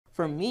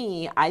for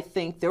me, I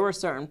think there were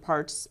certain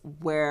parts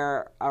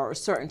where, or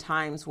certain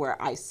times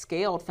where I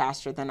scaled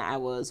faster than I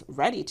was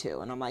ready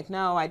to. And I'm like,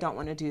 no, I don't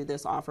want to do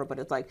this offer. But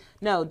it's like,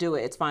 no, do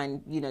it. It's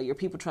fine. You know, your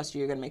people trust you.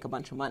 You're going to make a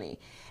bunch of money.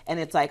 And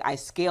it's like I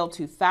scaled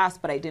too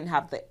fast, but I didn't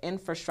have the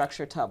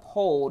infrastructure to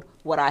uphold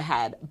what I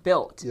had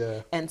built.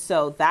 Yeah. And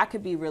so that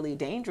could be really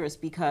dangerous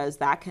because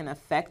that can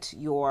affect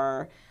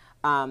your,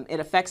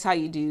 it affects how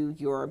you do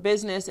your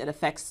business. It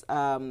affects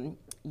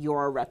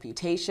your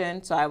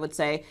reputation. So I would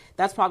say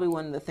that's probably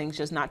one of the things,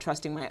 just not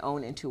trusting my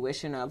own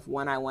intuition of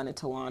when I wanted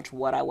to launch,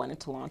 what I wanted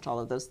to launch, all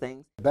of those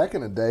things. Back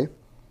in the day,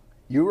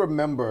 you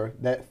remember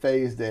that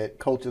phase that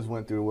coaches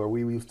went through where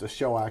we used to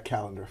show our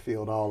calendar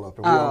filled all up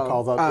and we on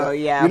calls out there. Oh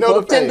yeah, you know,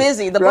 booked and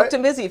busy, the right? booked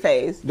and busy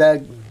phase.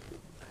 That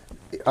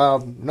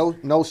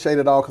no shade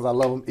at all because I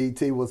love him.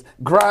 ET was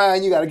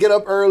grind. You got to get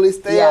up early,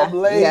 stay up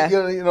late. Yeah.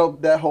 You know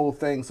that whole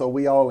thing. So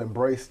we all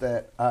embraced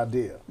that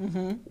idea.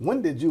 Mm-hmm.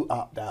 When did you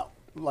opt out?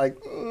 Like,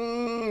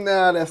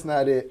 nah, that's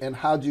not it. And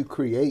how'd you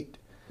create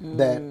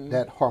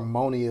that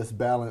harmonious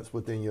balance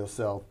within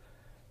yourself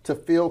to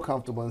feel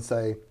comfortable and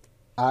say,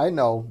 I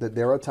know that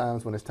there are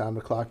times when it's time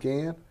to clock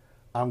in,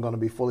 I'm going to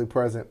be fully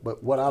present.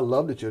 But what I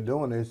love that you're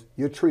doing is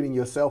you're treating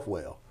yourself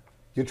well.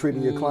 You're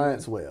treating your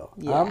clients well.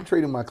 Yeah. I'm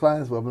treating my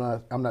clients well,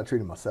 but I'm not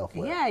treating myself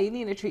well. Yeah, you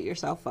need to treat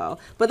yourself well.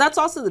 But that's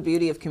also the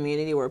beauty of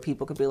community where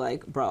people could be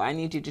like, bro, I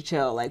need you to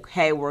chill. Like,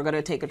 hey, we're going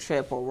to take a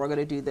trip or we're going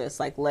to do this.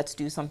 Like, let's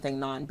do something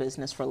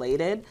non-business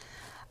related.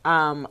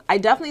 I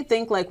definitely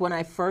think like when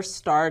I first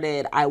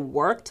started, I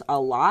worked a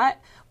lot,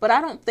 but I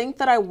don't think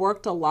that I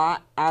worked a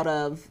lot out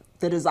of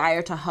the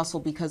desire to hustle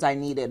because I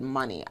needed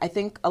money. I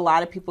think a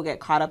lot of people get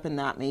caught up in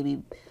that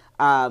maybe.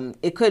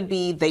 It could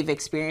be they've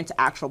experienced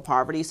actual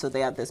poverty, so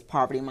they have this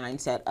poverty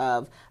mindset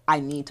of, I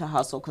need to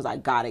hustle because I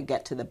got to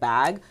get to the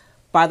bag.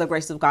 By the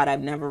grace of God,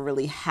 I've never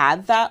really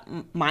had that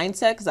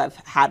mindset because I've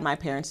had my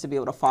parents to be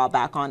able to fall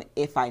back on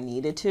if I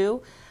needed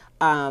to.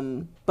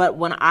 But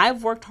when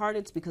I've worked hard,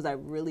 it's because I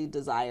really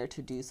desire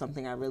to do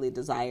something. I really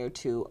desire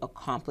to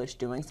accomplish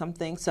doing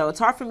something. So it's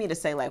hard for me to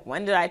say, like,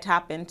 when did I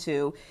tap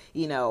into,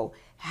 you know,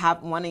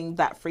 wanting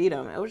that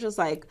freedom? It was just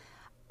like,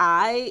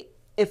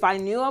 if I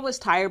knew I was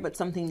tired but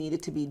something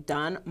needed to be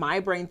done, my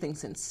brain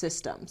thinks in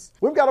systems.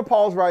 We've got to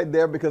pause right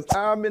there because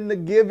I'm in the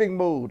giving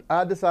mood.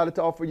 I decided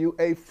to offer you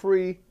a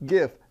free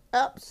gift,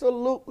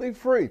 absolutely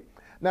free.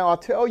 Now, I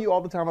tell you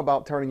all the time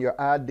about turning your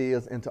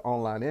ideas into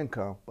online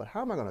income, but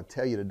how am I going to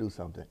tell you to do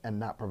something and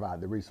not provide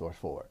the resource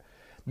for it?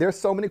 There's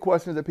so many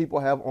questions that people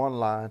have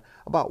online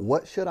about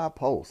what should I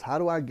post? How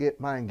do I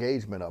get my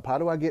engagement up? How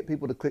do I get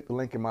people to click the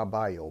link in my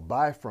bio,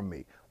 buy from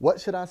me?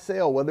 What should I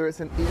sell? Whether it's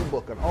an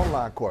ebook, an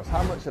online course,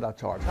 how much should I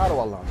charge? How do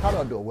I launch? How do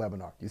I do a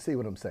webinar? You see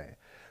what I'm saying?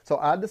 So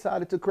I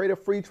decided to create a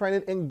free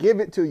training and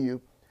give it to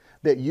you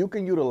that you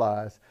can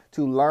utilize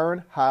to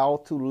learn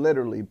how to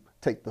literally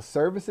take the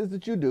services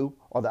that you do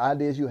or the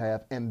ideas you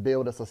have and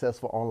build a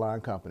successful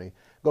online company.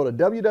 Go to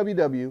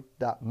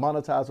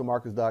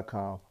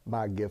www.monetizewithmarcus.com,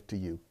 my gift to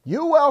you.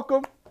 You're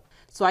welcome.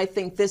 So I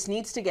think this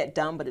needs to get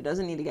done, but it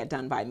doesn't need to get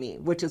done by me,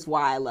 which is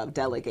why I love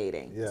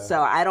delegating. Yeah.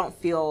 So I don't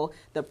feel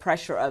the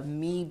pressure of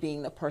me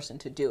being the person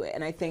to do it.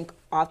 And I think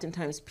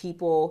oftentimes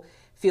people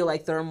feel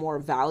like they're more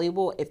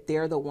valuable if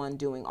they're the one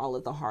doing all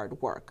of the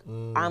hard work.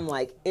 I'm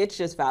like, it's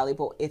just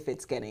valuable if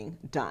it's getting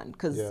done,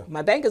 because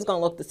my bank is going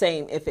to look the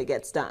same if it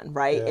gets done,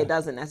 right? It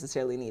doesn't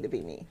necessarily need to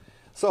be me.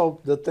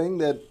 So the thing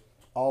that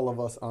all of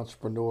us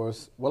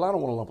entrepreneurs, well, I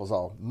don't want to lump us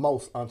all,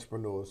 most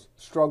entrepreneurs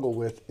struggle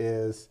with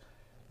is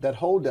that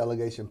whole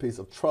delegation piece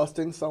of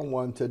trusting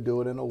someone to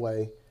do it in a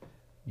way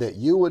that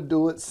you would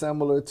do it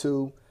similar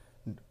to.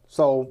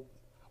 So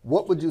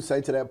what would you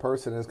say to that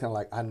person that's kind of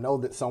like, I know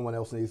that someone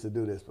else needs to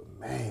do this, but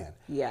man,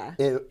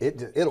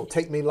 it'll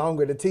take me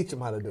longer to teach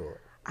them how to do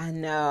it. I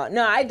know.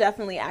 No, I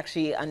definitely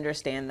actually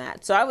understand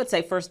that. So I would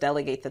say first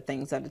delegate the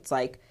things that it's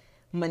like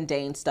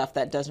mundane stuff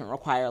that doesn't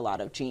require a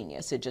lot of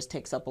genius. It just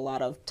takes up a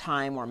lot of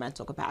time or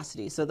mental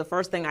capacity. So the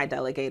first thing I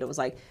delegated was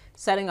like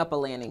setting up a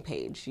landing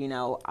page. You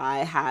know,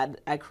 I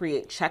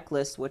create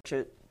checklists, which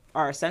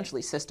are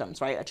essentially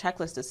systems, right? A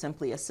checklist is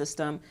simply a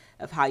system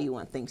of how you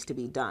want things to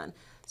be done.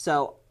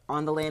 So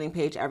on the landing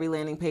page, every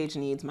landing page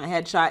needs my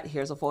headshot.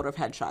 Here's a folder of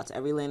headshots.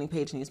 Every landing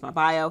page needs my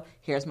bio.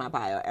 Here's my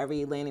bio.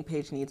 Every landing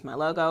page needs my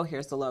logo.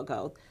 Here's the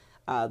logo.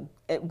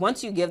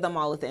 Once you give them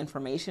all of the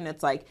information,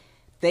 it's like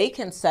they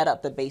can set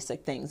up the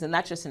basic things. And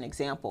that's just an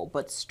example.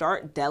 But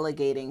start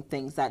delegating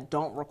things that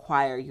don't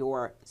require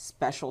your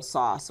special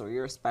sauce or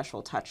your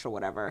special touch or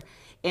whatever.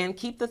 And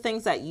keep the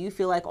things that you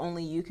feel like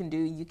only you can do.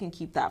 You can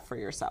keep that for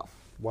yourself.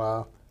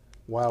 Wow.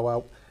 Wow,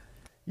 wow.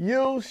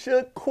 You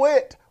should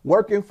quit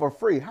working for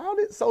free. How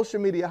did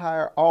social media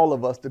hire all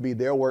of us to be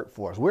their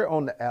workforce? We're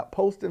on the app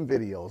posting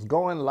videos,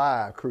 going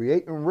live,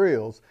 creating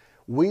reels.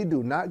 We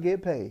do not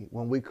get paid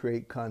when we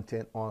create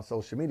content on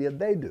social media.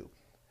 They do.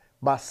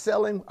 by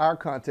selling our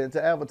content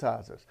to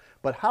advertisers.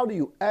 But how do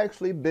you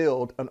actually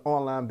build an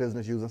online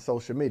business using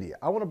social media?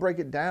 I want to break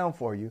it down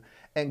for you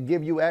and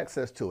give you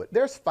access to it.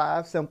 There's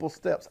 5 simple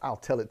steps. I'll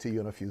tell it to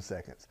you in a few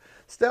seconds.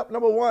 Step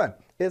number 1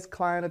 is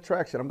client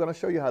attraction. I'm going to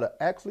show you how to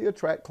actually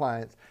attract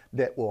clients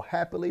that will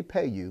happily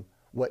pay you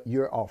what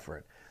you're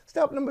offering.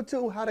 Step number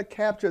 2, how to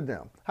capture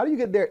them. How do you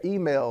get their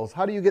emails?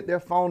 How do you get their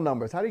phone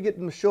numbers? How do you get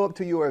them to show up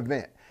to your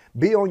event?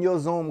 Be on your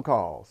Zoom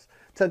calls.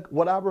 To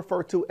what I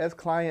refer to as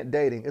client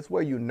dating. It's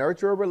where you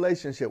nurture a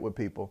relationship with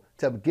people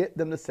to get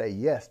them to say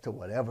yes to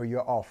whatever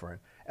you're offering.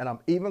 And I'm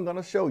even going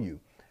to show you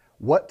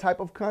what type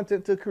of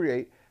content to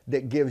create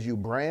that gives you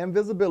brand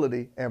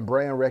visibility and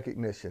brand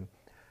recognition.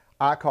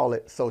 I call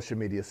it social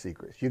media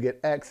secrets. You get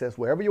access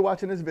wherever you're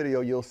watching this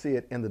video. You'll see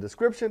it in the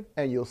description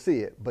and you'll see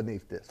it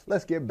beneath this.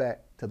 Let's get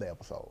back to the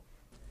episode.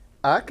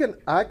 I can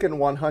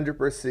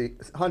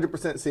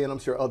 100% see, and I'm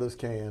sure others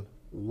can,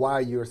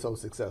 why you're so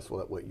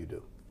successful at what you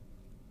do.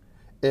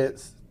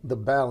 It's the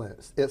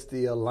balance. It's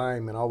the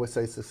alignment. I always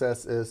say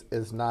success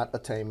is not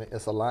attainment,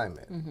 it's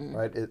alignment,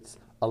 right? It's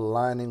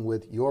aligning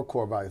with your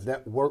core values.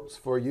 That works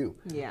for you,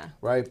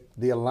 right?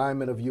 The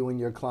alignment of you and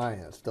your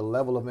clients, the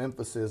level of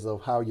emphasis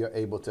of how you're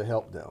able to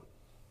help them.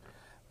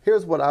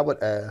 Here's what I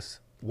would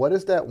ask. What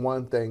is that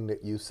one thing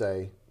that you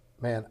say,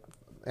 man,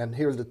 and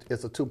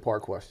it's a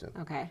 2-part question.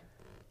 Okay.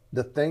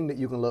 The thing that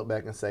you can look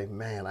back and say,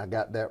 man, I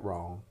got that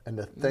wrong. And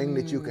the thing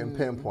that you can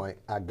pinpoint,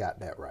 I got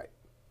that right.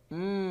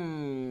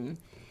 Man,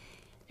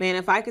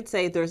 if I could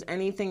say if there's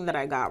anything that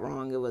I got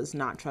wrong, it was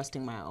not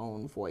trusting my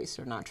own voice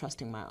or not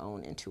trusting my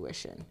own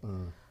intuition.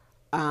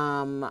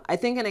 I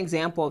think an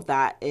example of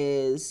that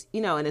is,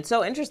 and it's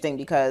so interesting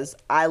because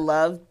I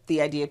love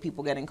the idea of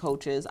people getting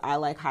coaches. I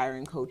like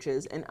hiring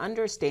coaches and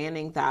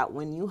understanding that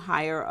when you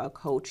hire a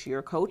coach,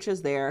 your coach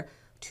is there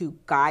to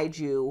guide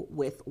you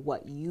with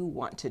what you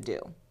want to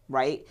do.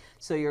 Right?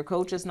 So your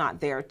coach is not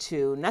there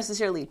to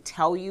necessarily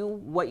tell you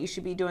what you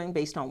should be doing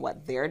based on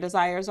what their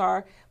desires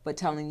are, but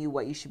telling you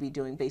what you should be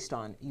doing based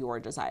on your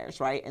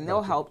desires, right? And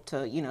they'll help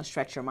to,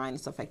 stretch your mind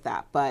and stuff like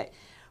that. But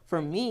for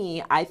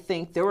me, I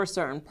think there were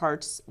certain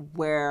parts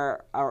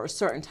or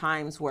certain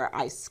times where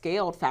I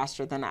scaled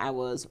faster than I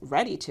was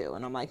ready to.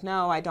 And I'm like,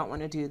 no, I don't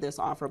want to do this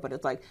offer. But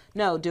it's like,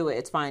 no, do it.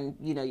 It's fine.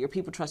 Your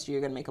people trust you.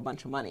 You're going to make a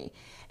bunch of money.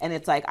 And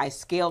it's like I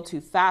scaled too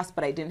fast,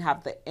 but I didn't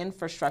have the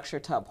infrastructure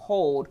to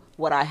uphold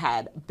what I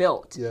had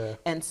built. Yeah.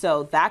 And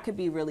so that could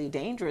be really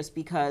dangerous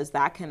because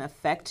that can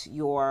affect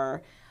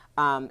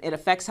it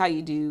affects how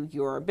you do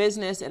your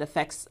business. It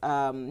affects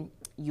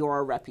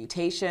your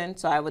reputation.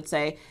 So I would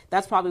say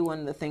that's probably one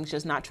of the things,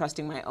 just not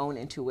trusting my own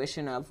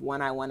intuition of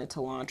when I wanted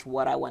to launch,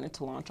 what I wanted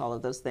to launch, all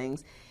of those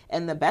things.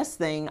 And the best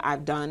thing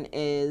I've done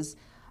is,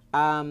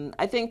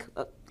 I think,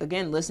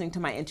 again, listening to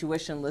my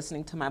intuition,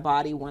 listening to my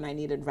body when I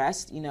needed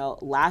rest.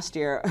 Last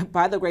year,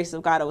 by the grace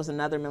of God, it was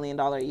another $1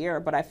 million year,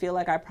 but I feel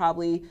like I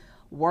probably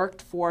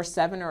worked for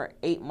 7 or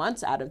 8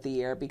 months out of the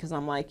year because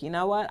I'm like, you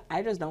know what?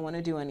 I just don't want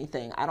to do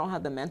anything. I don't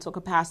have the mental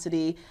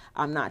capacity.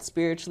 I'm not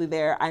spiritually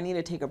there. I need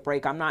to take a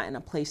break. I'm not in a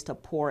place to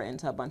pour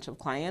into a bunch of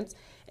clients.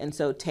 And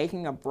so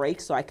taking a break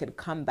so I could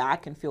come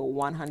back and feel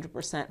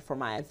 100% for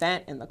my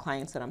event and the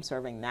clients that I'm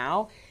serving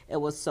now, it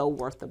was so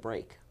worth the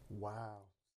break. Wow.